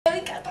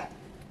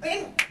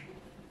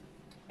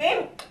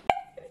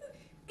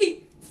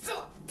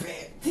so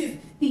bad.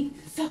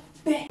 It's so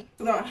bad.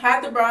 We're gonna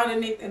hide the bra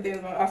underneath, and then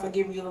we're gonna also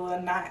give you a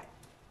little knot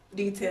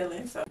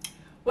detailing. So,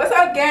 what's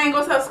up, gang?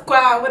 What's up,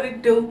 squad? What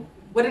it do?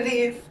 What it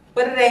is?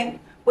 What it ain't?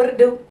 What it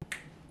do?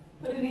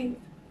 What it is?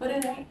 What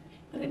it ain't?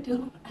 What it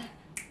do?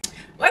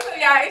 What's up,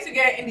 y'all? It's your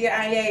girl India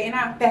Anye, and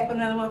I'm back with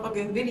another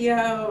motherfucking video.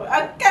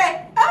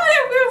 Okay. Oh,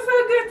 that feels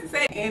so good to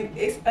say. And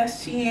it's a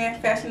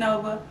SHEIN Fashion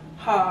Nova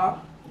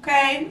haul.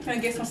 Okay, I'm gonna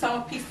get some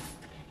summer pieces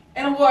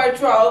in a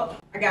wardrobe.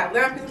 I got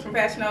 11 pieces from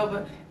Fashion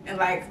Nova and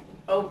like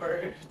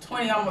over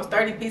 20, almost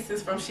 30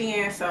 pieces from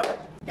SHEIN. So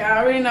y'all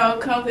already know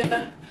it comes in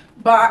the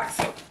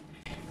box.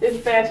 This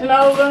is Fashion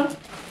Nova.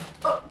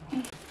 Oh.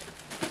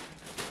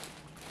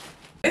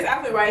 This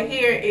outfit right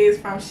here is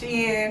from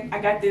SHEIN. I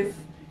got this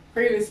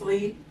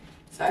previously,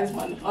 so I just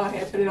wanted to go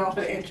ahead and put it on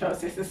for the intro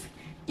since it's,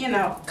 you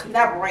know,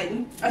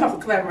 collaborating. I'm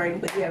not collaborating,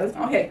 but yeah, let's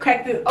go ahead and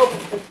crack this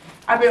open.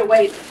 I've been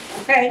waiting,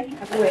 okay?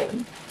 I've been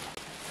waiting.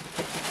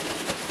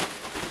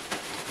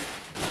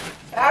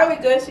 How we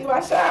good? She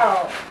wash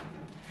out.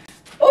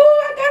 Ooh,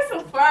 I got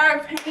some fire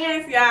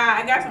pants, y'all.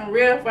 I got some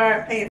real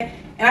fire pants.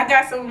 And I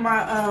got some of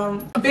my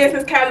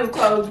business casual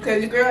clothes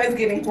because your girl is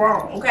getting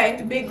grown, okay?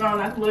 The big grown,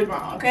 not the little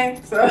grown, okay?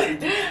 So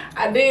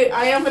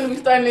I am gonna be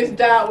starting this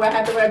job where I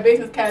have to wear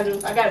business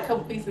casuals. I got a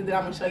couple pieces that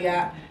I'm gonna show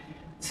y'all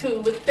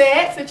too with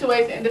that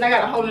situation. And then I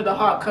got a whole nother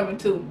haul coming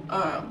too.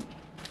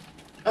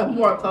 Of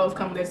more clothes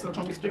coming there, so it's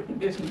gonna be strictly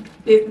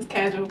business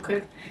casual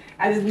because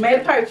I just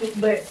made a purchase.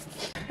 But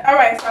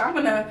alright, so I'm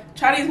gonna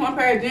try these one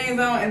pair of jeans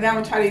on, and then I'm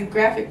gonna try these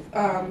graphic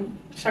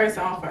shirts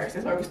on first.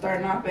 That's where we're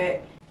starting off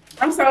at.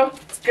 I'm so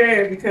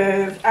scared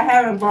because I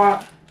haven't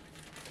bought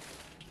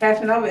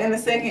Fashion Nova in a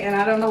second, and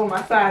I don't know what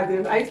my size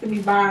is. I used to be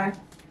buying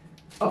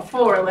a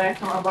 4 last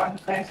time I bought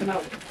the Fashion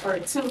Nova, or a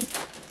 2,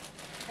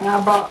 and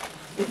I bought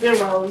the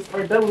zeros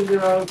or double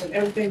zeros and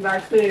everything that I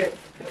could.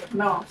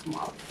 No, I'm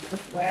small.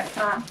 That's the last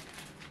time.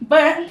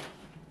 But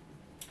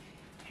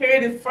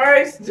here the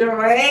first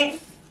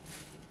joint.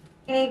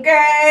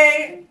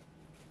 Okay.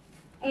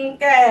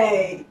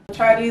 Okay.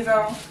 Try these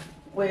on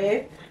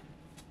with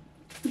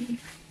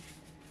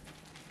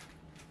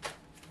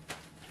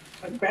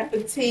a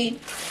graphic tee.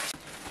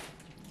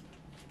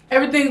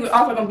 Everything's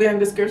also gonna be in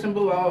the description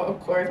below, of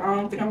course. I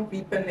don't think I'm gonna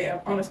be putting it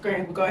up on the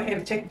screen, but go ahead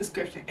and check the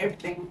description.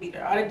 Everything will be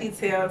there. All the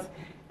details.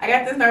 I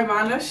got this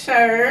Nirvana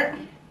shirt.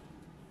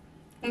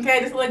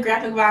 Okay, this little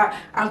graphic vibe.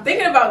 I'm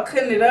thinking about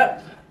cutting it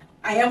up.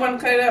 I am gonna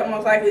cut it up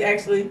most likely,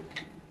 actually.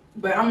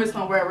 But I'm just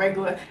gonna wear it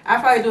regular. I'll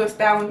probably do a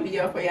styling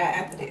video for y'all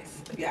after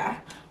this, if y'all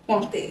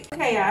want that.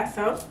 Okay, y'all,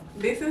 so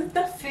this is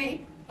the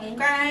fit.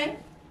 Okay?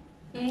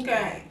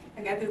 Okay.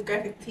 I got this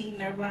graphic tee,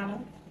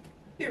 Nirvana.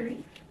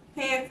 Period.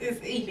 Pants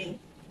is eating.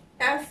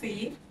 I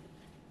see it.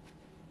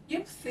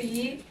 You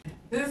see it.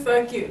 This is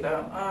so cute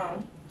though.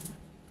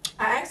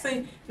 I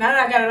actually, now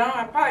that I got it on,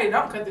 I probably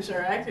don't cut the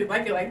shirt. I actually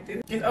like it like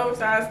this. It's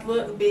oversized,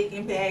 look big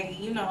and baggy,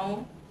 you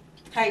know,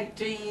 tight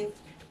jeans,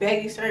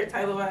 baggy shirt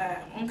type of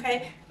vibe.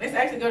 Okay, let's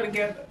actually go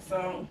together.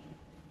 So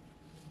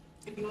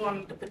if you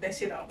wanted to put that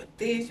shit on with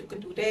this, you could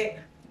do that.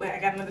 But I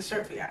got another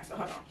shirt for y'all, so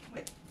hold on.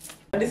 Wait.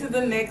 This is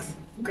the next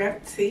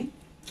graphic tee.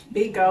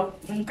 Big O.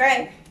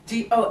 Okay,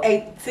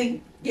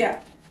 G-O-A-T.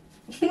 Yeah.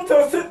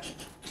 So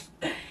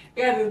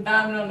we got this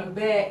diamond on the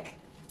back.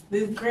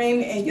 This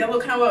green and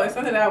yellow combo is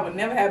something that I would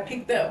never have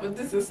picked up, but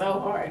this is so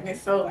hard and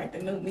it's so like the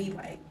new me,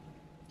 like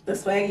the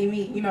swaggy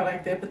me, you know,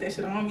 like that. Put that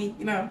shit on me,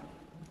 you know.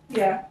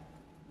 Yeah,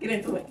 get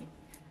into it.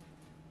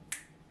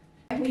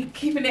 We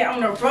keeping it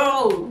on the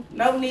road.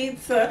 No need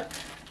to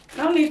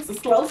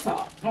slow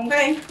talk,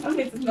 okay? No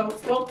need to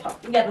slow talk.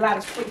 We got a lot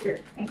of shit here,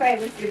 okay?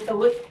 Let's get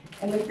to it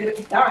and let's get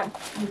it done.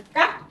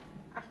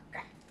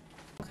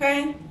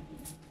 Okay.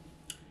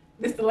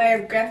 This is the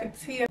last graphic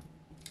tee.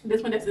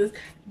 This one, this is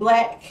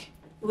black.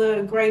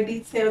 Little gray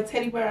detail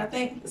teddy bear, I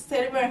think it's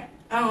teddy bear.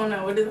 I don't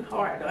know, it is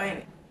hard though, ain't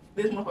it?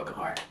 This motherfucker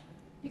hard.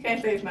 You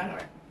can't say it's not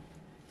hard.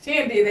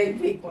 SHEIN did a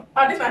big one.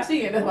 Oh, this not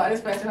SHEIN, that's why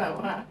this Fashion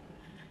Nova, huh?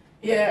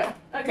 Yeah,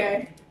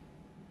 okay.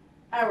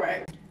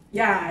 Alright.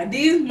 Yeah,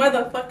 these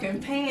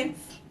motherfucking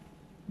pants.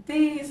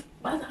 These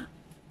mother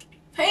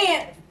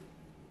pants.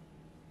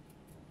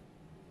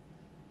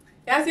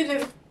 Y'all see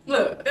this?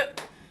 Look.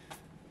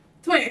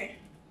 Twin.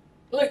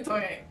 Look,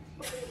 twin.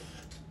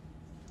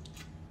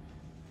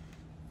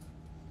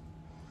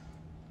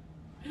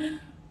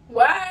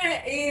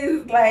 Why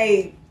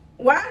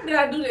did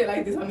I do that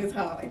like this on this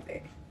haul like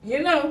that?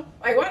 You know,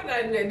 like why did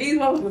I do that? These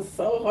ones were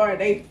so hard,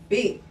 they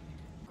fit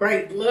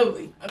great,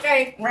 lovely.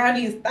 Okay, around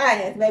these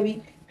thighs,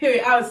 baby.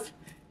 Period. I was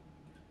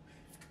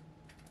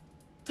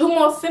 2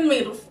 more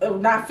centimeters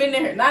of not fitting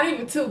in here. Not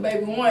even 2,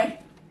 baby, 1.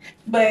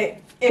 But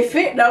it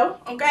fit though,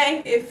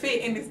 okay? It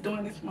fit and it's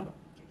doing this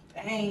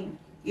motherfucking thing.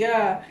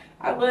 Yeah,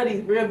 I love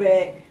these real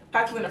bad.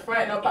 Pockets in the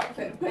front, no pockets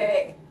in the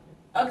back.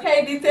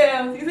 Okay,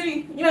 details. You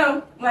see, you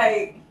know,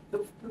 like the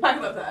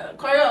pockets upside, the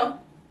coil,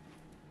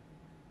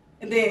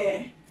 and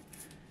then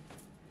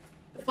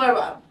the flare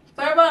bottom.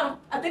 Flare bottom,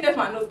 I think that's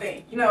my new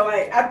thing. You know,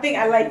 like I think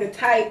I like the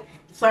tight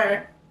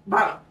flare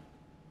bottom.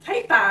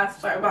 tight thighs,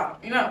 sorry bottom,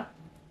 you know.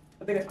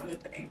 I think that's my new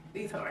thing.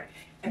 These hard.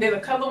 And then the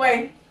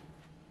colorway,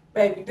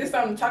 baby, this is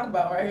something to talk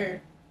about right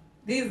here.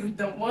 These is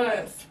the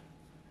ones.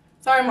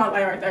 Sorry, my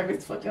light right there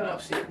is fucking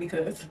up shit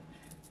because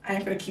I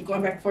ain't gonna keep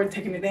going back and forth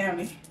taking it down.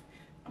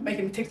 I'm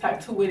making a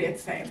TikTok too with it at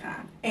the same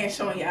time and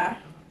showing y'all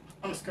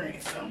on the screen.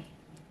 So,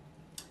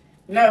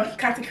 you know,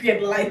 content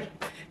creator life.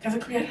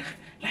 Content creator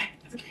life.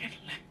 Content creator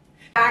life.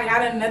 I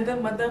got another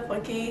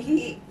motherfucking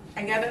hit.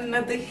 I got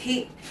another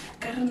hit.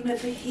 Got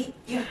another hit.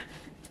 Yeah.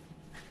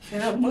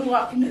 Get up,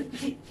 moonwalking the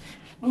hit.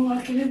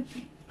 Moonwalking the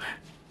hit.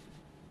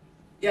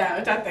 Yeah,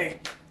 what y'all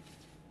think?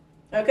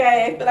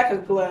 Okay, I feel like a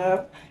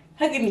glove.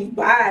 Hugging me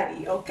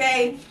body,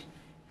 okay?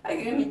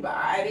 Hugging me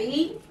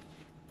body.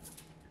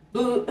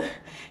 Blue,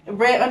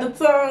 red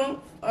undertone,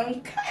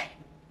 okay.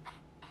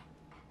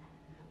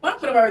 I'm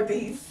gonna wear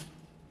these.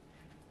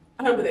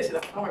 I'm gonna put that shit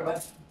up. Don't worry about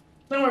it.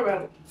 Don't worry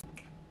about it.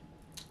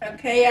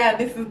 Okay, yeah,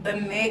 this is the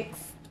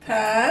next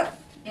top.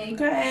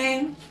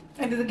 Okay.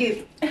 And this is a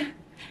gift.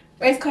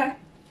 Race car.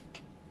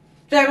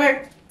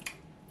 Driver.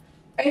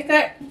 Race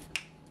car.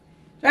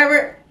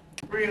 Driver.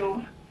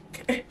 Real.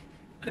 Okay.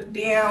 Put it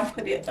down,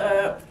 put it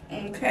up.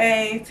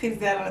 Okay. Titties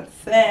that on the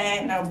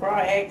side. No bra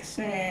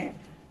action.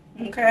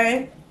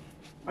 Okay.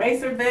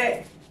 Racer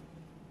back.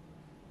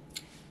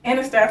 And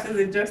the straps is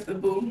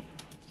adjustable.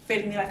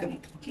 Fitting me like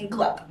a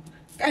glove.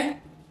 Okay.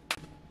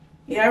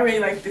 Yeah, I really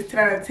like this 10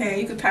 out of 10.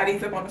 You can tie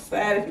these up on the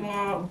side if you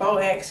want bow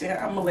action.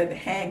 I'm gonna let it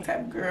hang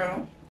type of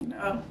girl. You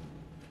know.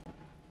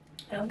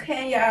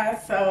 Okay, y'all.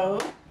 So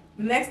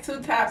the next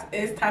two tops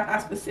is tops I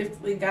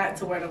specifically got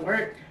to wear to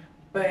work,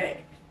 but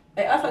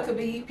they also could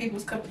be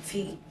people's cup of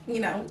tea.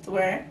 You know, to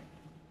wear.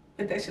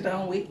 Put that shit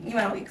on with. You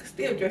know, you could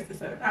still dress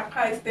this up. I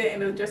probably still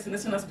end up dressing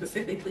this one up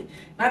specifically,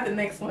 not the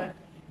next one,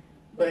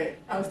 but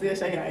I'll still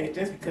show y'all it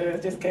just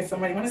in case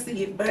somebody want to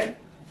see it. But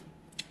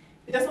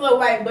just a little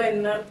white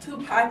button up,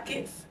 2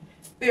 pockets.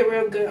 Feel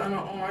real good on the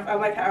arms. I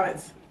like how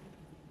it's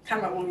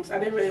kind of loose. I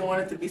didn't really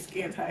want it to be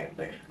skin tight,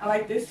 but I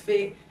like this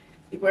fit.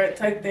 You wear it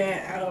tucked in,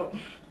 out,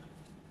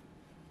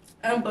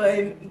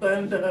 unbuttoned,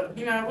 buttoned up.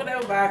 You know,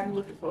 whatever vibe you're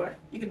looking for.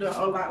 You can do a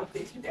whole lot with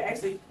this. You can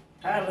actually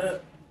tie it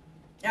up.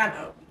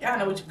 Y'all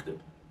know what you can do.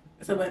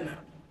 It's a button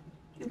up.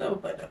 You love a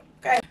button up,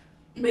 okay?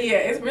 But yeah,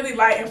 it's really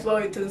light and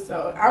flowy too.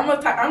 So I'm the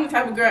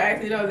type of girl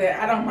actually though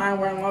that I don't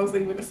mind wearing long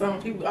sleeve with the summer.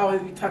 People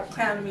always be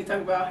clowning me,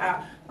 talking about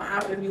how my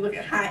outfits be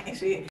looking hot and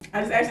shit.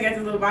 I just actually got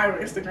this little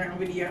viral Instagram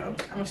video.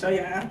 I'm gonna show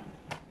y'all.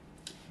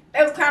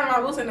 That was kind of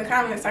my boost in the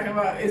comments talking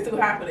about it's too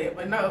hot for that,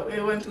 but no,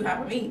 it wasn't too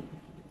hot for me.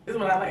 This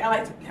is what I like. I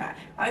like to be hot.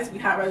 I like to be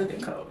hot rather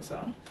than cold.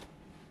 So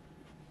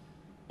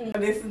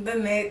this is the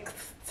next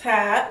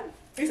top.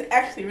 It's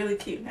actually really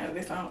cute now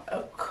this on.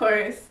 Of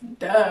course,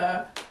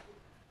 duh.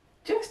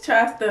 Just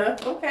try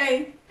stuff,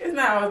 okay? It's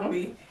not always gonna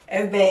be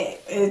as bad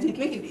as you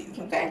think it is,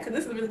 okay? Because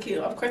this is really cute.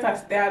 Of course, I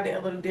styled it a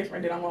little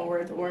different than I'm gonna wear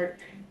it to work.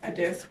 I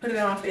just put it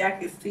on so y'all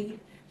can see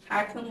how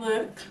I can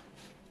look.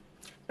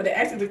 But it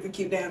actually looks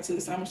cute down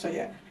too, so I'm gonna show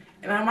y'all.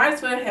 And I might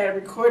as well have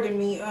recorded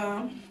me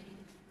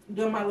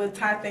doing my little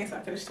tie thing so I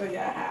could show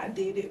y'all how I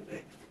did it.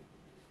 But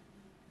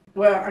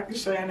well, I can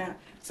show y'all now.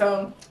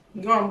 So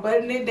you're gonna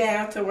button it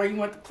down to where you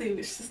want the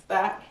cleavage to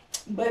stop.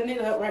 Button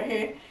it up right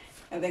here,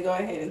 and then go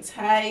ahead and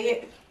tie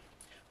it.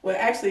 Well,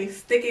 actually,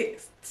 stick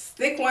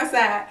one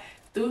side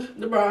through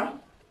the bra.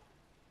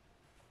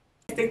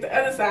 Stick the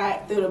other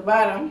side through the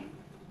bottom.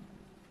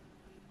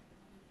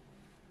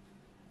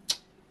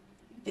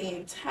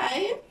 Then tie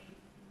it.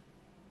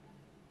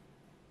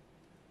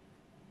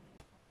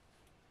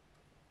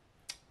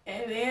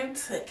 And then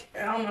tuck it.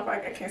 I don't know if I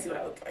can't see what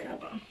I look like.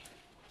 Hold on.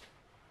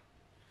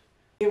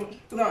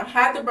 It's gonna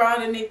hide the bra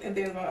underneath, and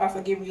then it's gonna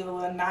also give you a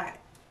little knot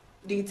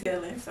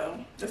detailing.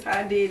 So that's how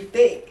I did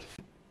that.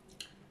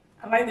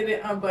 I like that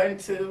it unbuttoned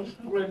too,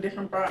 with a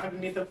different bra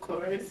underneath, of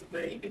course.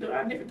 But you can do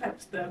all different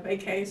types of stuff.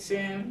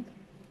 Vacation,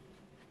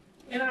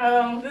 you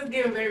know, just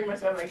giving very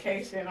much a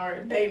vacation or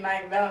a date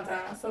night,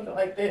 Valentine's, something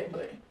like that.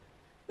 But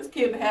it's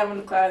cute to have in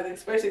the closet,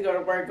 especially go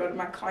to work, go to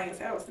my client's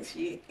house and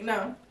shit, you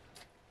know.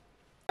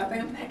 I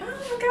think I'm like, oh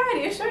my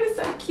god, your shirt is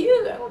so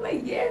cute. I was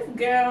like, yes,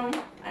 girl.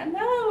 I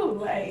know,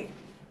 like.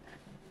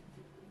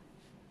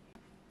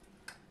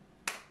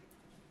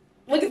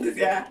 Look at this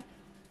guy.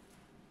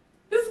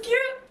 This is cute.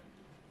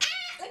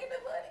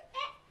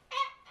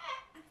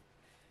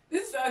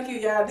 This is so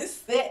cute, y'all. This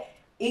set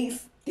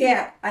is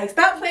down. Like,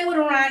 stop playing with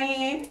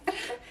Orion.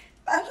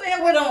 Stop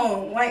playing with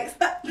him. Like,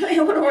 stop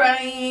playing with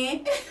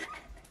Orion.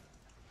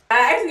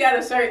 I actually got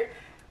a shirt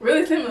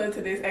really similar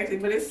to this, actually,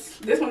 but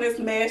this one is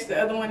mesh.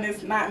 The other one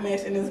is not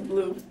mesh and it's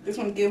blue. This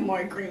one gives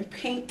more green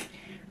pink.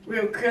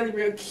 Real curly,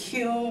 real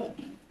cute.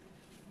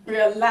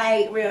 Real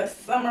light, real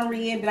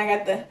summery. And then I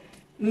got the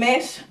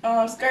mesh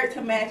skirt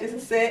to match. It's a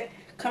set.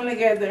 Come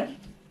together.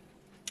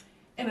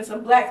 And it's a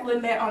black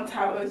lynette on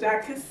top, as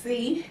y'all can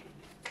see.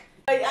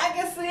 Y'all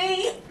can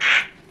see.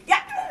 Y'all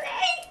can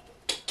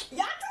see.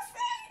 Y'all can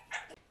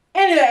see.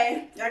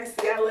 Anyway, y'all can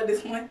see I love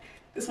this one.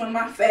 This one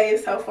my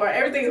fave so far.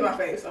 Everything is my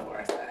fave so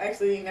far. So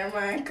actually, never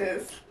mind,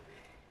 because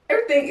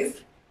everything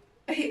is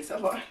a hit so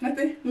far.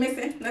 Nothing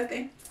missing,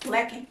 nothing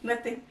lacking,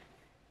 nothing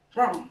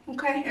wrong.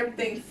 Okay,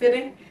 everything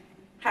fitting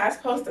how it's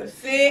supposed to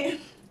fit.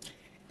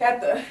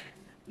 Got the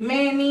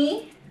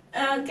mini.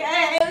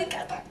 Okay, we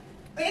got the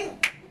mini.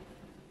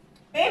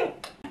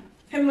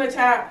 Tell me what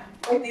y'all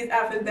rate these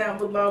outfits down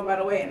below, by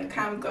the way, in the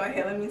comments. Go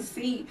ahead, let me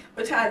see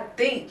what y'all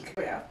think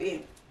for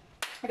outfit.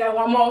 I got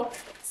one more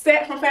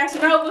set from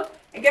Fashion Nova,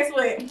 and guess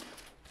what?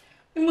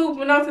 We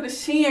moving on to the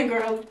SHEIN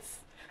girlies.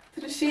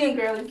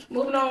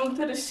 Moving on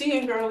to the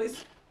SHEIN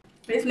girlies.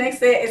 This next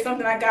set is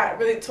something I got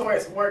really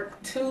towards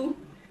work too.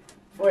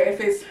 For if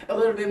it's a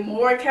little bit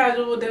more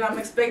casual than I'm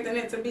expecting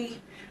it to be.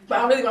 But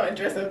I'm really gonna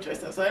dress up.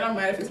 So it don't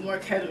matter if it's more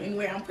casual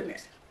anyway, I'm putting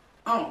it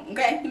on,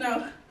 okay? You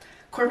know,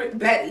 corporate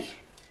baddie.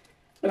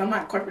 But I'm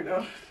not corporate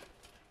though.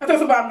 I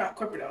thought about I'm not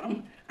corporate though.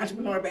 I'm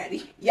entrepreneur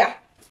baddie. Yeah.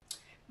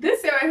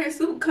 This set right here is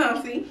super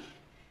comfy.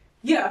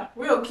 Yeah,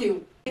 real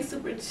cute. It's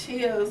super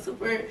chill,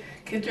 super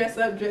can dress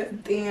up, dress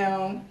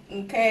down,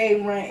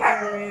 okay, run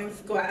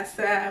errands, go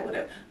outside,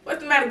 whatever.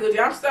 What's the matter, Gucci?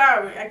 I'm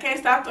sorry. I can't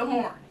stop the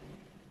horn.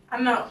 I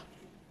know.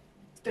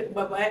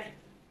 But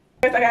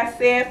first, like I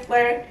said,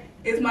 flare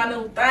is my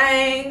new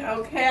thing.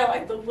 Okay, I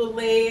like the little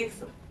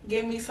legs.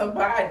 Give me some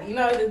body, you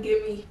know, just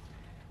give me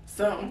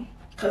some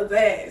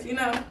pizzazz, you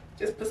know,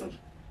 just put some,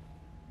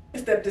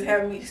 instead of just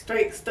having me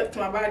straight stuck to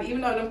my body.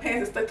 Even though them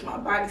pants are stuck to my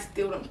body,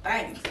 still them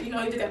things. You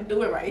know, you just gotta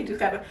do it right. You just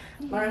gotta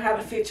learn how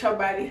to fit your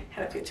body,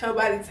 how to fit your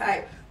body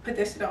type. Put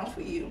that shit on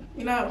for you,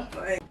 you know.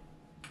 Like,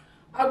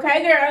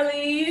 okay,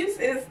 girlies,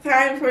 it's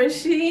time for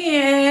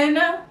SHEIN.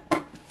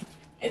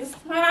 It's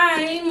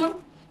time.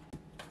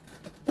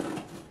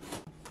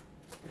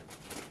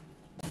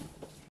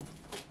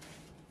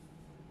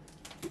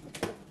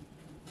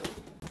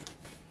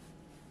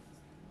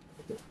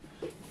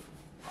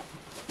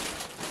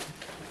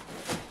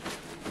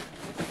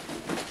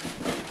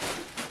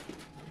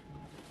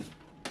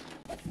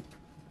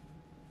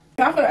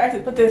 I'm gonna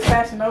actually put this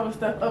Fashion Nova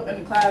stuff up in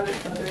the closet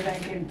so that it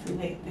ain't getting too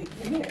hectic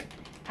in here.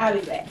 I'll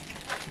be back.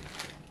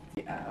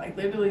 Yeah, like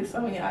literally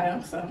so many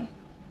items. So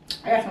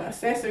I got some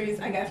accessories,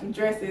 I got some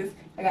dresses,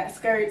 I got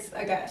skirts,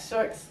 I got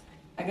shorts,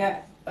 I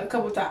got a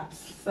couple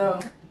tops. So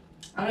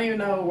I don't even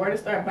know where to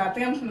start, but I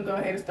think I'm just gonna go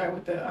ahead and start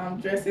with the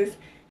dresses.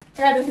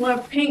 I got this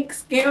one pink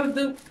skin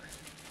dupe.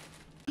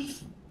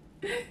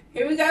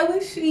 Here we go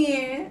with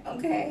SHEIN.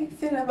 Okay,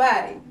 fit the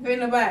body, fit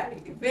the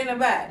body, fit the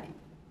body.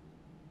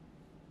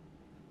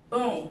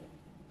 Boom.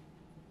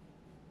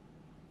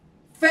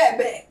 Fat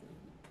back.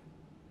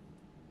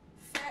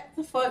 Fat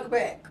the fuck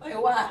back. Like,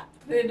 why?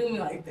 They do me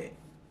like that.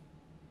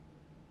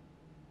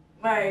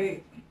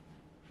 Like,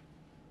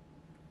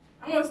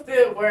 I'm gonna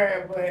still wear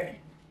it, but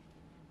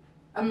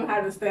I'm gonna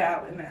have to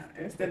style it now.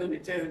 Instead of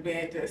it just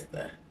being just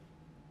I'm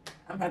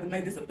gonna have to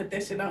make this a put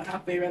that shit on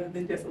outfit rather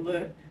than just a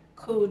little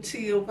cool,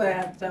 chill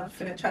vibe that I'm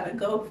finna try to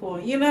go for.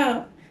 You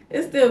know,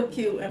 it's still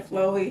cute and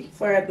flowy.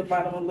 Flare at the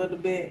bottom a little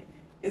bit.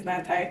 It's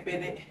not tight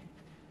fitted.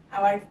 I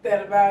like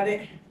that about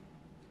it.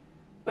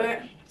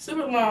 But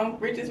super long,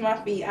 reaches my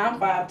feet. I'm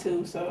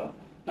 5'2", so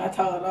not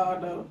tall at all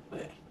though.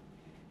 But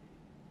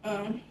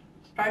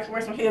probably can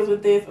wear some heels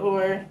with this,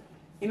 or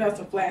you know,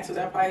 some flats.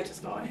 So I'll probably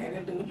just go ahead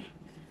and do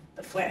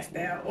the flat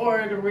style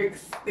or the rig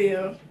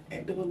still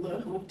and do a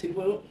little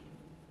whoop-de-whoop.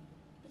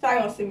 So I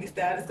gonna see me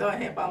style. Just go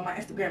ahead and follow my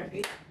Instagram if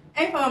you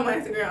ain't following my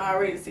Instagram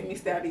already to see me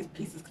style these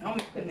pieces. I'm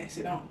just putting that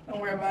shit on.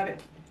 Don't worry about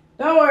it.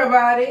 Don't worry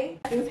about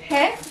it. This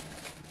hat.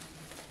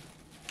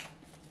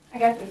 I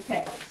got this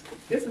hat.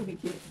 This would be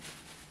cute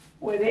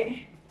with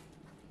it.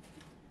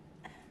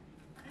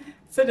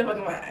 Such a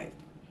fucking mind.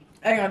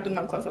 I ain't gonna do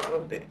no close up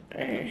with it.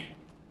 Right here.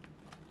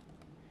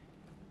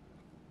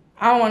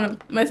 I don't want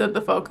to mess up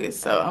the focus,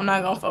 so I'm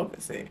not gonna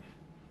focus it.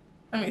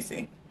 Let me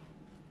see.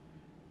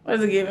 What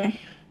is it giving?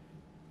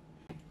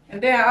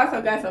 And then I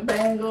also got some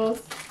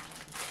bangles.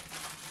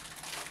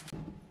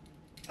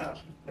 Oh,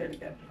 there we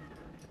go.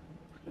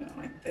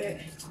 Like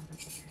that.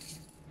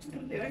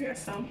 And then I got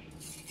some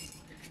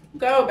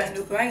gold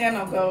bangles, because I ain't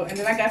got no gold. And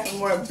then I got some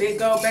more big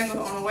gold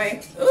bangles on the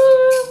way.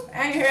 Ooh,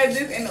 I ain't heard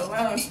this in a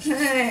long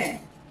time.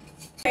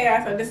 Hey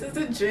y'all, so this is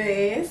the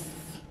dress.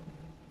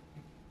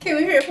 Can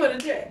we hear it for the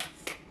dress?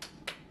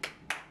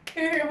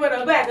 Can we hear it for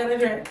the back of the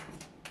dress?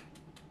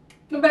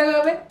 The back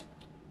of it?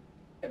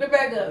 The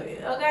back of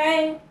it,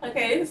 okay?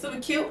 Okay, this is super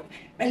cute.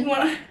 And you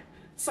wanna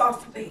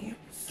sauce the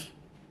hands.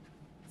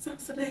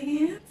 Sauce the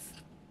hands.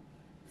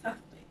 Sauce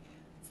the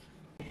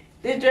hands.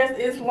 This dress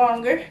is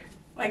longer,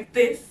 like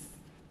this.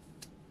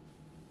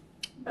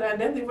 But I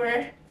definitely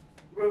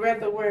would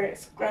rather wear it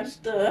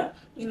scrunched up,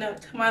 you know,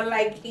 to my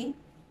liking.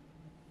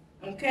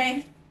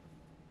 Okay?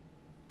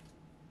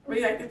 I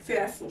really like the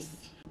tassels.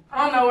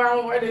 I don't know where I'm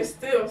gonna wear this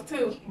still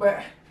too,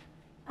 but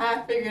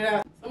I figured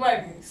out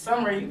somebody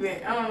summer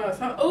event. I don't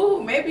know,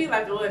 ooh, maybe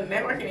like a little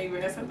networking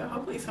event or something.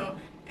 Hopefully some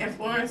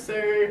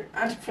influencer,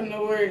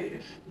 entrepreneur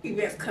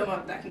events come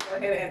up that I can go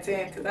ahead and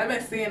attend, because I've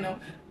been seeing them,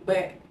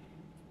 but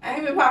I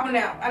ain't been popping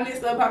out. I need to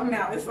start popping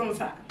out. It's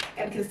summertime.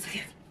 Gotta get it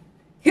together.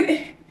 Get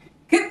it.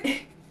 Get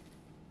it.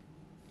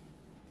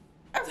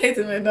 I'm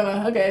taking it, don't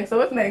I? Okay, so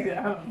what's next?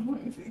 Hold on,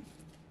 let me see.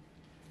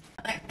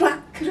 Like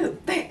clock,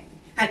 cutest thing.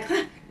 Like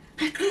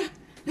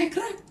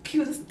clock,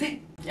 cutest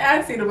thing.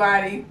 Y'all see the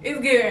body. It's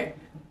good.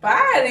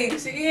 Body.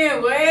 She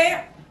in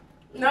what?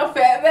 No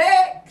fat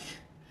back.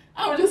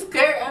 I was just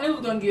scared. I knew it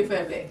was gonna get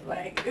fat back.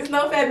 Like, it's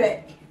no fat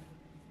back.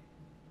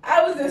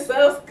 I was just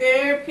so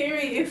scared.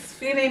 Period. It's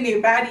fitting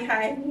their body how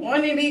I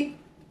wanted it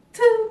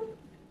to.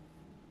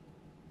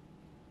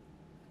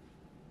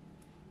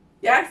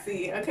 Y'all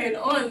see, okay, the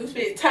orange is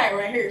fit tight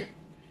right here.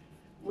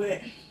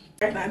 But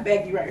that's not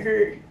baggy right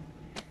here.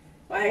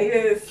 Like,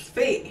 it's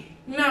fit.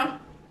 You know?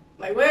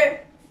 Like,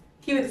 what?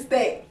 Keep it a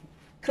stay.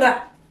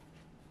 Clap.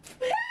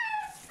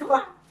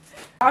 Clap.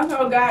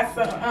 Also got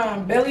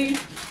some belly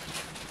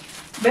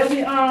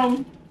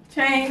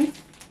chains.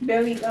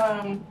 Belly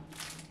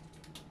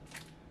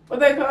what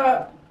they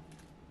call?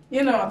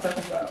 You know what I'm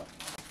talking about.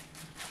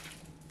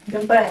 The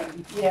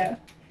bangs, yeah.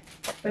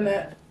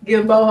 Gonna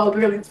give boho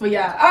girlies for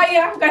y'all. Oh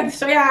yeah, I forgot to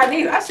show y'all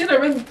these. I should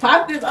have really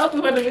popped this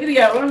open for the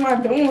video. What am I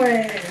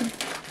doing?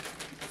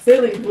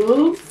 Silly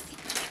boots.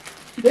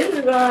 This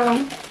is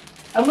a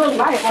little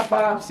light I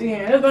bought off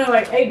SHEIN. It was only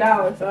like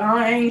 $8, so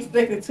I ain't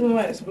expecting too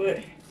much,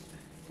 but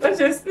let's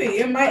just see.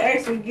 It might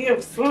actually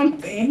give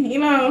something, you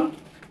know.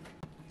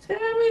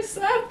 Tell me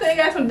something.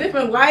 Got some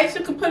different lights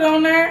you can put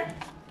on there.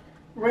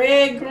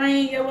 Red,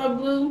 green, yellow,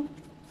 blue.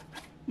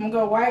 I'm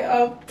gonna go white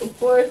up, of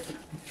course.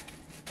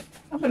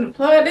 I'm gonna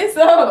plug this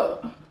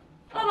up.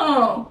 Hold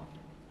on.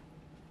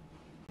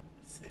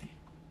 Let's see.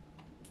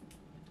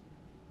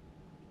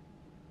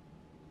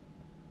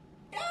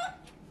 Yeah.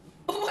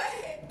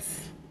 What?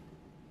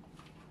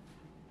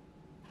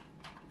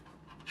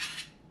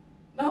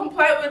 Don't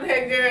play with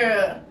that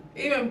girl.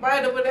 Even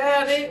brighter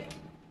without it.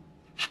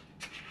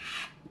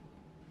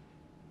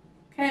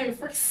 Can't even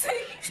freaking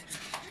see.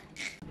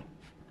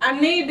 I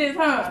need this,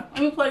 huh?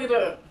 Let me plug it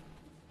up.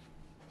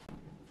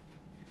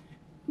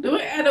 Do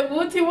it at a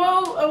booty woo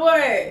or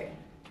what?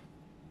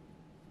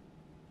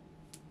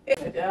 I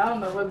don't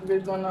know what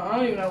this is going on. I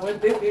don't even know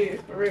what this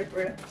is for real, for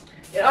real.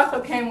 It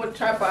also came with a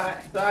tripod,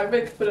 so I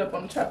really could put it up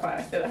on the tripod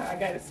instead of how I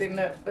got it sitting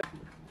up. But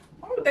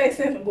why would they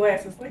send some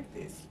glasses like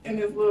this in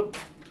this little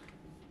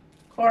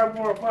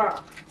cardboard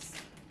box?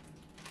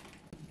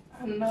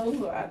 I know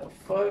who I the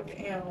fuck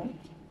am.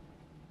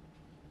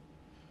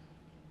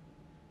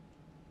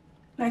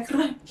 Like,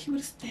 he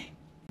would stay.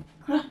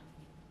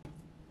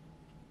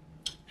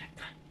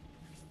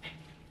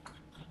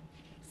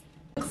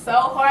 So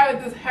hard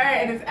with this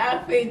hair and this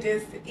outfit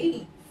just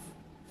eats.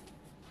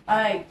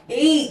 Like,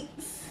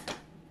 eats.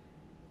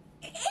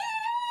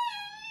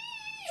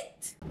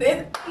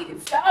 This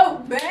eats so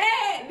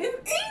bad. This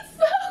eats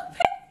so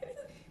bad.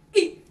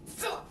 This eats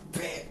so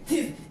bad.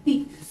 This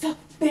eats so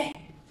bad.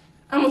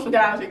 I almost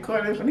forgot I was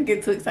recording when I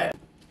get too excited.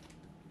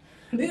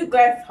 These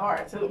glasses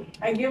hard too.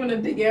 I given the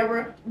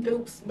De'Ara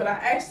dupes, but I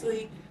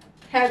actually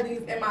had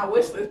these in my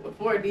wish list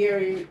before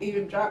De'Ara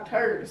even dropped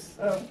hers.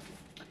 So,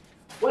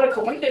 what a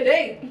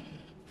coincidence.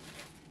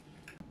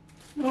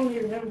 I don't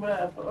even remember what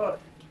I bought.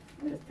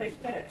 Let's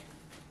take that.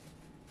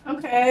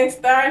 Okay,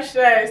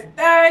 starships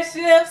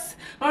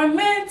are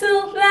meant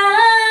to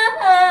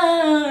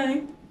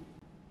fly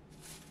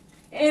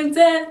into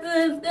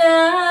the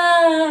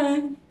sky.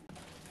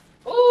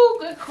 Ooh,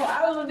 good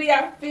quality.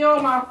 I feel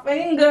on my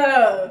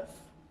fingers.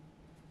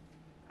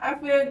 I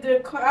feel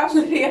good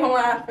quality on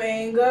my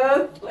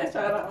fingers. Let's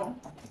try it on.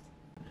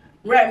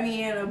 Wrap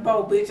me in a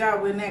bow, bitch. I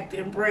was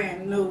acting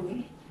brand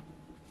new.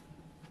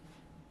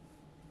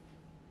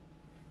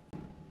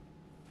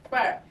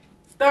 Right.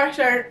 Star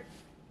shirt.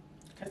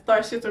 Cause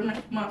starships are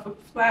meant for motherfuckers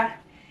to fly.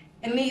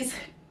 And these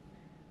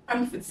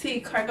I'm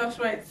fatigue cargo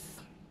shorts.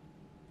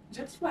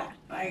 Just fly.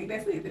 Like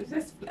that's it. It's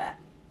just fly.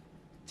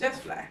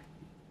 Just fly.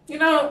 You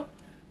know,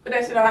 put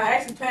that shit on. I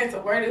actually plan to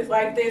wear this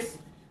like this.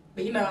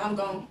 But you know, I'm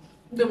gonna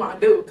do my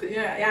do. Cause you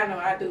know, y'all know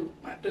I do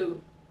my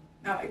do.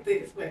 Not like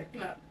this, but you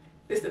know,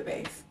 this is the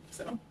base.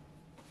 So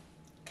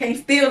can't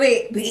steal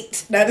that,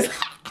 bitch. That is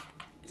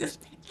just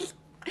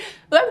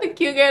look the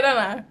cute girl, don't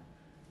I?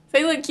 Say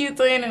you look cute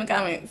too in the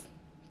comments.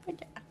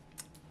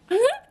 Yeah.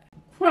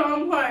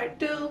 Chrome heart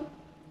do.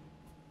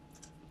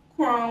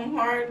 Chrome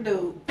heart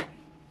do.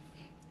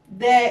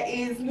 That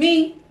is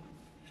me.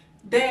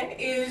 That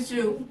is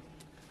you.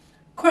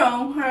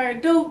 Chrome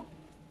heart do.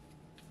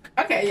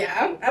 Okay,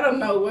 yeah, I don't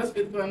know what's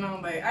been going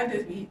on, but I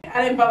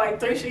didn't buy like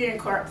 3 SHEIN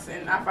carts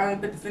and I finally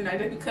put this in there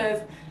just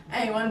because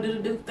I ain't want to do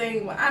the dupe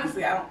thing. But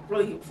honestly, I don't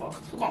really give a fuck.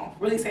 Who gonna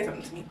really say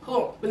something to me? Who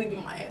gonna really be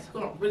my ass? Who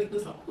gonna really do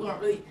something? Who gonna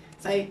really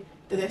say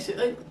that shit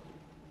ugly?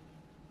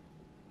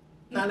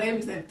 No, they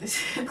be saying this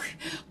shit ugly.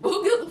 But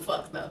who gives a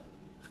fuck though?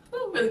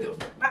 Who really gives a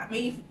fuck? Not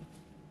me.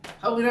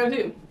 Hope we don't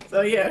do.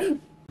 So yeah.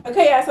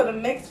 Okay, yeah, so the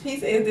next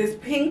piece is this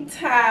pink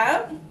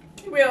top.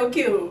 Real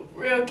cute.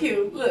 Real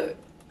cute. Look.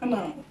 Come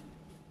on.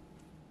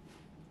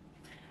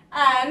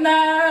 I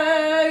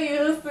know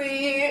you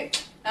see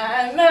it.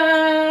 I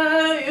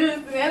know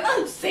you see it. I know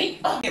you see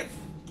it. Oh, yes.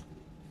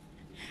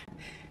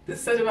 This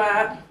is such a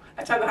vibe.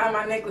 I tried to hide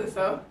my necklace,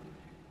 so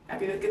I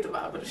could just get the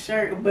vibe of the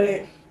shirt.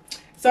 But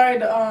sorry,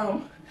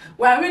 the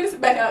Well, I mean, this is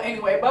back out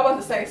anyway, but I was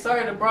about to say,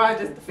 sorry, the bra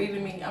just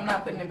defeated me. I'm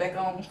not putting it back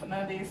on for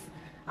none of this.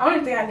 I don't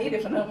even think I need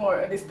it for no more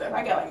of this stuff.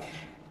 I got like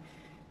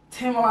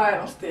 10 more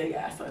items still,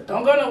 guys. So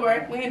don't go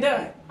nowhere. We ain't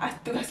done. I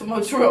still got some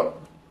more drip.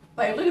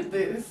 Like, look at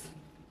this.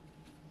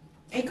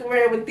 You can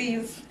wear it with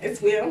these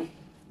as well.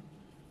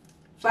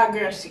 Fly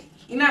girl shit.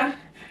 You know?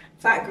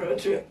 Fly girl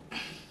drip.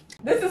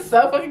 This is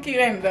so fucking cute,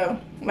 ain't it, though?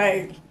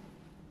 Like,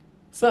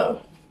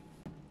 so.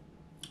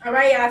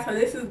 Alright, y'all. So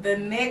this is the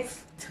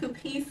next 2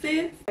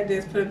 pieces. I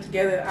just put them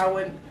together. I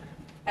wouldn't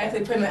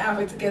actually put the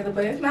outfit together,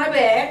 but it's not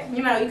bad.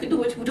 You know, you can do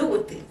what you do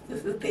with this.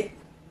 This is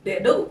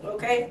that dope,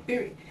 okay?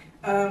 Period.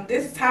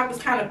 This top is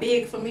kind of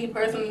big for me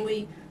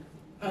personally.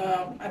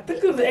 I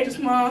think it was an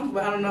extra small,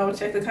 but I don't know.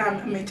 Check the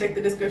comment. I mean, check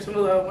the description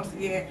below once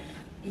again.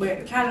 But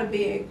it's kind of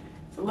big.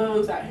 It's a little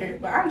loose out here,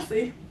 but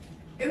honestly,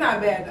 it's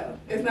not bad though.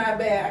 It's not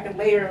bad. I can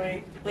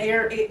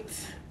layer it,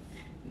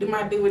 do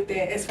my do with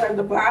that. As far as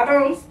the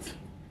bottoms,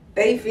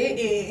 they fit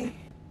in.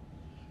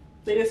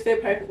 They just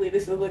fit perfectly.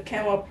 This is a little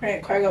camo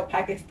print cargo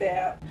pocket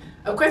style.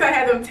 Of course, I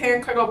had them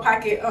tan cargo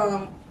pocket,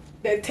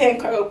 that tan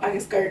cargo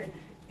pocket skirt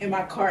in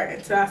my cart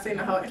until I seen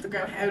the whole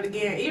Instagram have it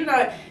again. Even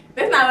though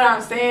that's not what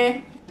I'm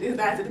saying. It's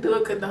not to do it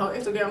because the whole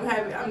Instagram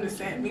have it. I'm just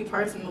saying, me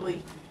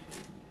personally.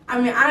 I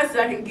mean, honestly,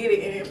 I can get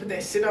it and then put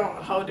that shit on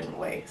a whole different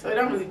way. So it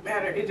don't really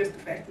matter. It's just the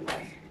fact that,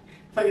 like,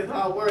 fuck, it's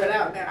all worded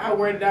out now. I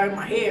worded it out in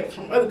my head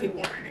from other people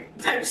wearing it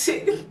type of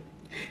shit.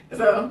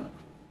 So,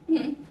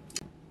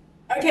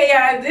 okay,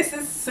 y'all, this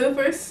is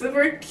super,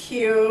 super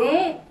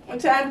cute.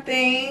 What y'all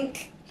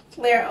think?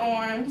 Flare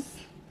arms.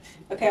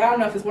 Okay, I don't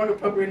know if it's work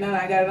appropriate now.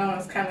 I got it on.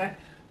 It's kind of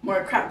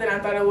more cropped than I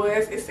thought it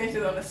was.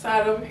 Extensions on the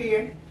side over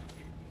here.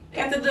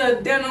 Got the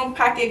denim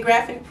pocket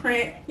graphic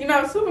print. You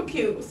know, super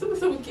cute. Super,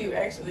 super cute,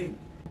 actually.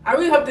 I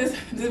really hope this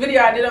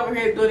video I did over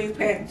here is doing these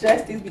pants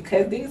justice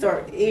because these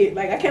are it.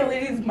 Like, I can't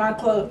believe these are my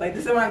clothes. Like,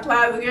 this is my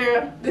closet,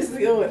 girl. This is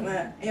yours,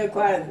 man. In your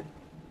closet.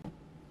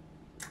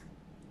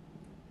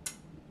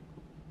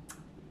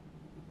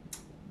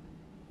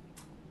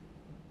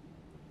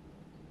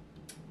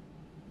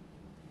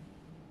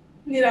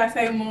 Need I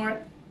say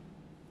more?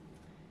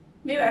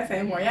 Need I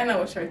say more? Y'all know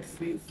what shirt this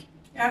is.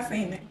 Y'all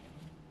seen it.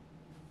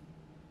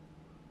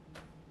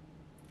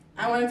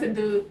 I wanted to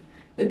do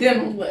the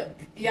denim look.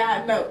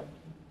 Y'all know.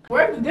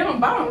 Where's the denim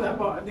bottoms I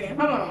bought then?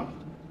 Hold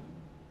on.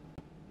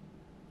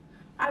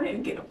 I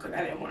didn't get them because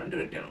I didn't want to do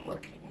the denim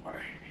look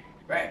anymore.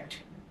 Right.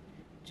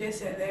 Just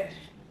said that.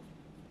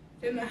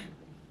 Didn't I?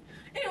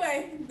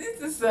 Anyway,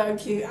 this is so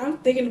cute. I'm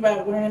thinking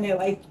about wearing it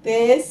like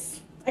this.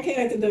 I can't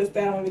wait to do a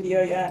styling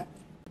video, y'all.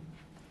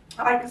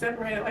 I like to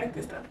separate it like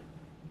this though.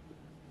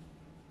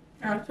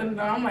 I was putting it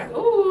on. I'm like,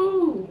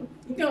 ooh,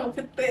 you gonna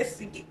put this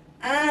again?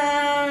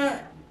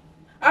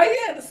 Oh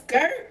yeah, the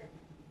skirt.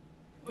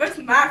 Let's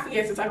not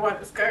forget to talk about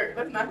the skirt.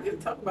 Let's not forget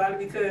to talk about it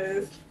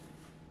because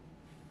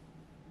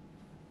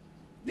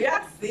did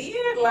I see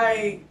it?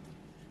 Like,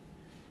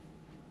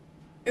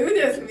 is it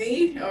just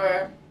me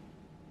or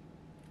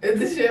is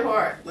this shit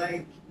hard?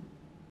 Like,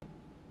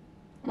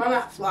 am I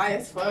not fly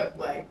as fuck?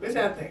 Like, what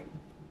y'all think?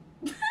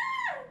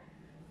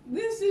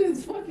 This shit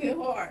is fucking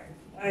hard.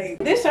 Like,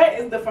 this shirt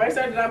is the first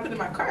shirt that I put in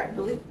my cart,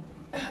 believe.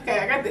 Okay,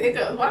 I got the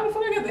hiccups. Why the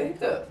fuck I got the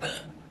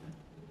hiccups?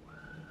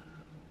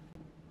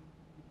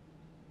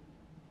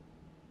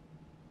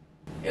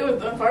 It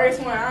was the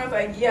first one. I was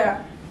like,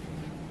 yeah.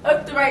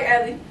 Up the right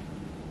alley.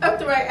 Up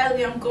the right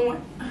alley, I'm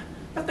going.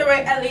 Up the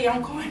right alley,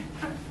 I'm going.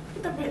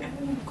 Up the right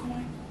alley, I'm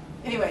going.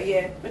 Anyway,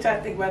 yeah. What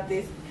y'all think about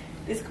this?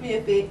 This could be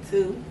a fit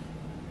too.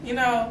 You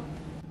know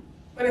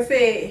what I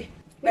said?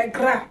 Like,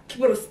 gra,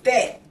 keep it a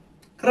stat.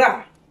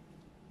 Gra.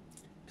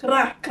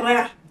 Gra,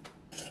 gra.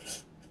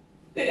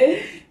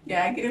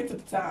 Yeah, I get into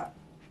the top.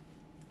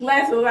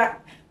 Last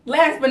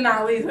but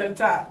not least are the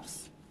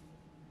tops.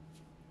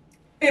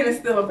 And it's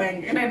still a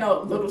banger. And ain't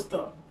no little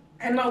stuff.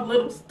 Ain't no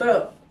little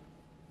stuff.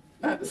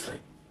 Not to say.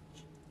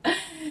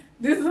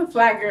 This is a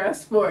fly girl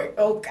sport,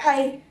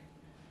 okay?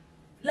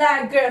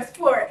 Fly girl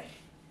sport.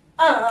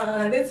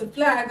 This is a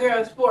fly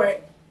girl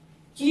sport.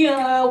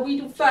 Yeah, we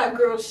do fly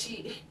girl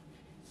shit.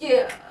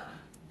 Yeah,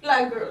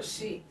 fly girl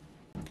shit.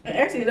 And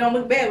actually, it don't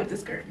look bad with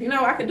this skirt. You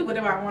know, I can do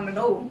whatever I want to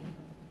do.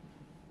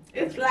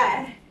 It's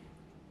fly.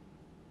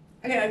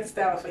 I got like the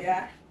style for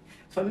y'all.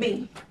 For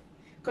me.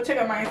 Go check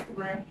out my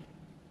Instagram.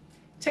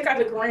 Check out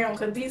the gram,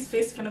 because these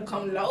fits finna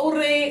come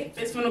loaded.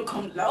 Fits finna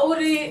come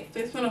loaded.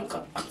 Fits finna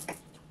come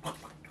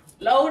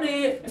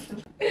loaded.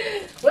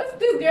 What's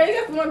this, girl? You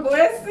got some more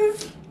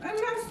glasses? I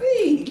did not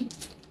see.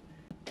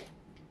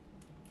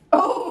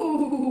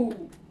 Oh.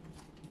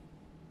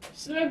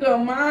 Sugar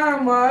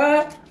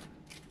mama.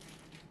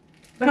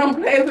 Don't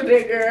play with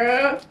it,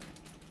 girl.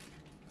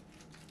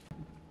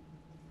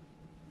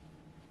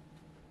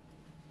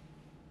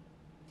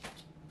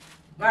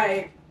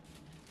 Like,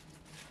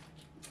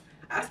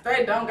 I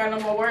straight don't got no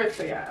more words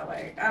for y'all.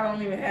 Like, I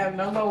don't even have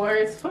no more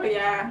words for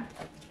y'all.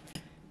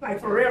 Like,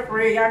 for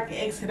real, y'all can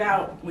exit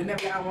out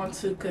whenever y'all want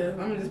to, because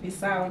I'm going to just be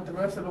silent the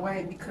rest of the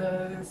way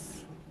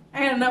because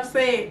ain't enough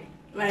said.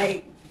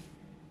 Like,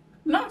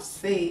 enough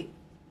said.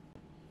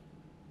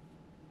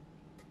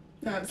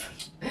 No,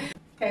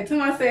 okay, 2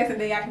 more seconds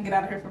and then y'all can get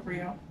out of here for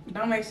real.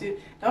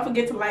 Don't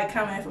forget to like,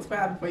 comment, and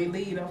subscribe before you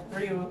leave though, for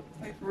real.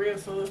 Like for real,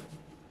 so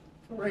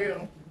for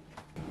real.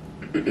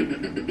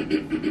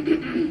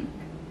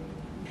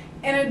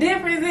 And the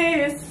difference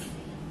is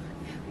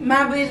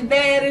my bitch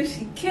bad if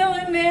she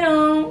killing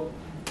them.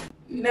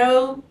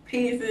 No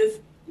pieces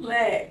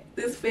lack.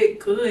 This fit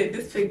good.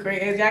 This fit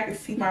great. As y'all can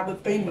see my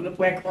little theme with the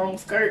black long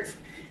skirts.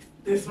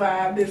 This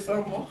vibe, this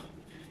summer.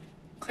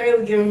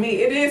 Clearly giving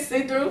me. It is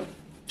see-through.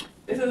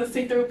 This is a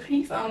see-through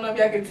piece. I don't know if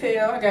y'all can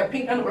tell. I got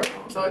pink underwear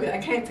on, so I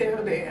can't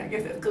tell there. I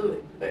guess that's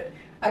good, but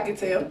I can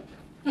tell.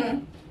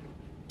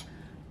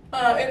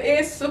 It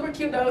is super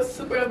cute though.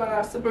 Super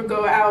vibe. Super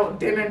go out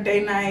dinner,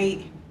 day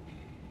night.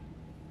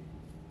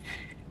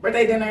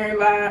 Birthday dinner,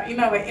 vibe, you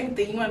know, like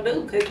anything you want to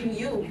do, because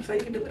you, so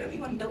you can do whatever you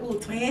want to do,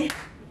 twin.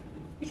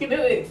 You can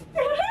do it.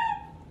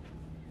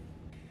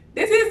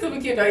 This is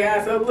super cute though,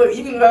 y'all. So look,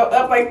 you can go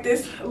up like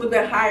this a little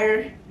bit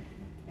higher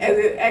as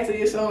it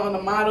actually is shown on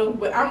the model,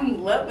 but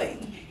I'm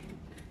loving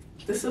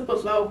the super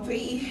low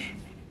V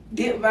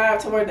dip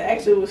vibe to where the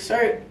actual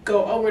shirt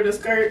go over the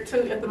skirt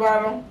too at the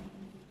bottom.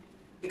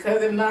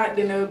 Because if not,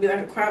 then it would be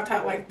like a crop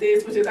top like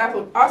this, which is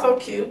also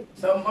cute.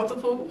 So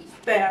multiple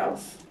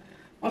styles.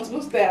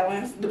 Multiple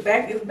stylings. The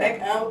back is back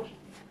out.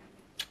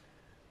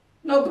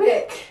 No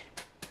back.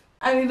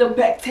 I need a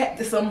back tap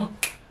this summer.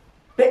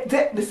 Back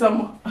tap this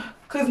summer.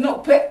 Cause no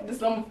back this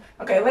summer.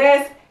 Okay,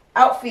 last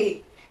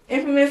outfit.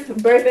 Infamous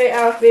birthday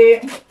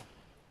outfit.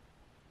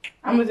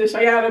 I'm gonna just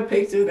show y'all the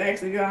pictures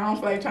actually. I don't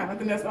feel like trying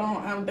nothing else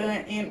on. I'm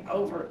done and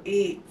over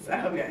it. So I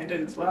hope y'all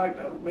enjoyed this vlog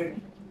though. But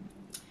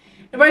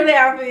the birthday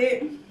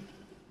outfit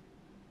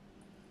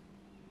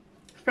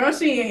from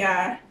SHEIN,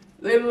 y'all.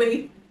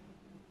 Literally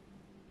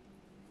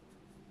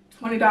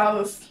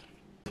 $20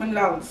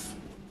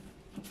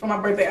 for my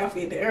birthday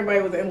outfit that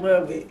everybody was in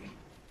love with.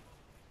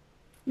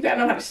 You gotta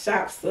know how to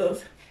shop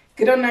stuff.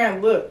 Get on there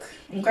and look,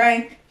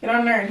 okay? Get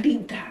on there and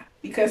deep dive.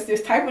 Because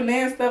this typing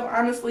in stuff,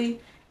 honestly,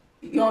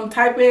 you're gonna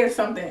type in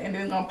something and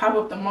then it's gonna pop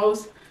up the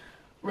most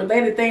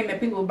related thing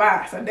that people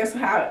buy. So that's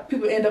how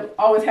people end up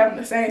always having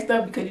the same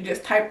stuff, because you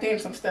just typed in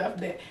some stuff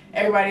that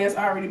everybody else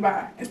already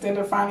buy instead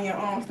of finding your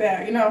own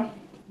style, you know?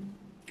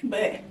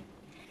 But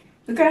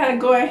you gotta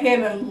go ahead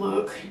and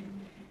look.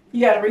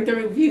 You gotta read the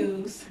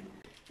reviews.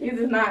 These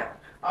is not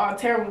all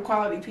terrible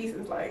quality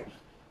pieces, like.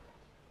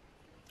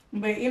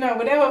 But you know,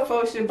 whatever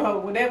floats your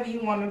boat, whatever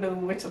you want to do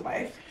with your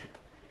life,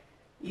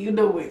 you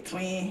do it,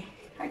 twin.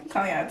 I can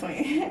call y'all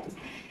twin.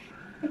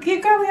 I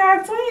keep calling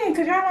y'all twin,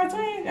 cause y'all my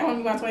twins. Y'all want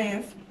to be my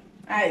twins.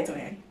 Alright,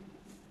 twin.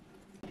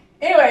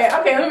 Anyway,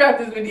 okay, let me wrap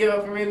this video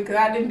up for real, because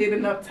I didn't did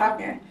enough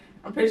talking.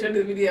 I'm pretty sure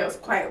this video is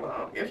quite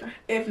long.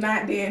 If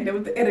not, then there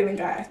was the editing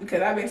guys,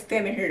 because I've been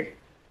standing here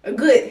a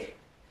good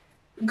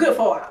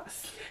 4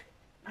 hours.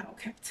 I don't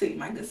have to tell you,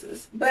 my good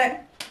sis.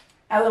 But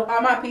I love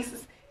all my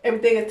pieces.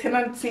 Everything is 10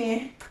 out of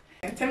 10.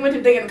 And tell me what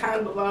you think in the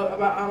comments below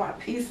about all my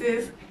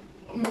pieces.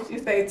 Make sure you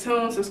stay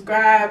tuned,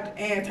 subscribe,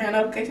 and turn the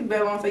notification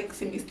bell on so you can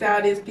see me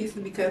style these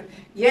pieces. Because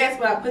yes,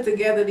 when I put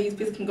together, these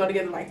pieces can go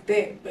together like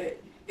that. But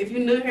if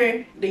you're new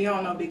here, then you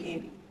don't know Big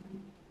Andy.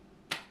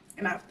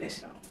 And I'm that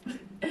show.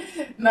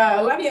 Nah,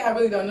 a lot of y'all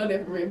really don't know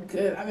that for real,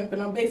 because I've been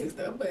putting on basic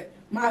stuff. But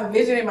my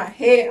vision in my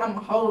head, I'm a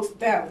whole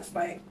stylist.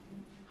 Like,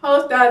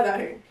 whole styles out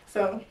here.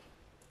 So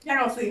y'all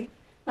gonna see.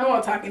 No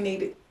more talking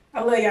needed.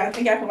 I love y'all.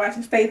 Thank y'all for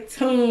watching. Stay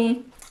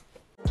tuned.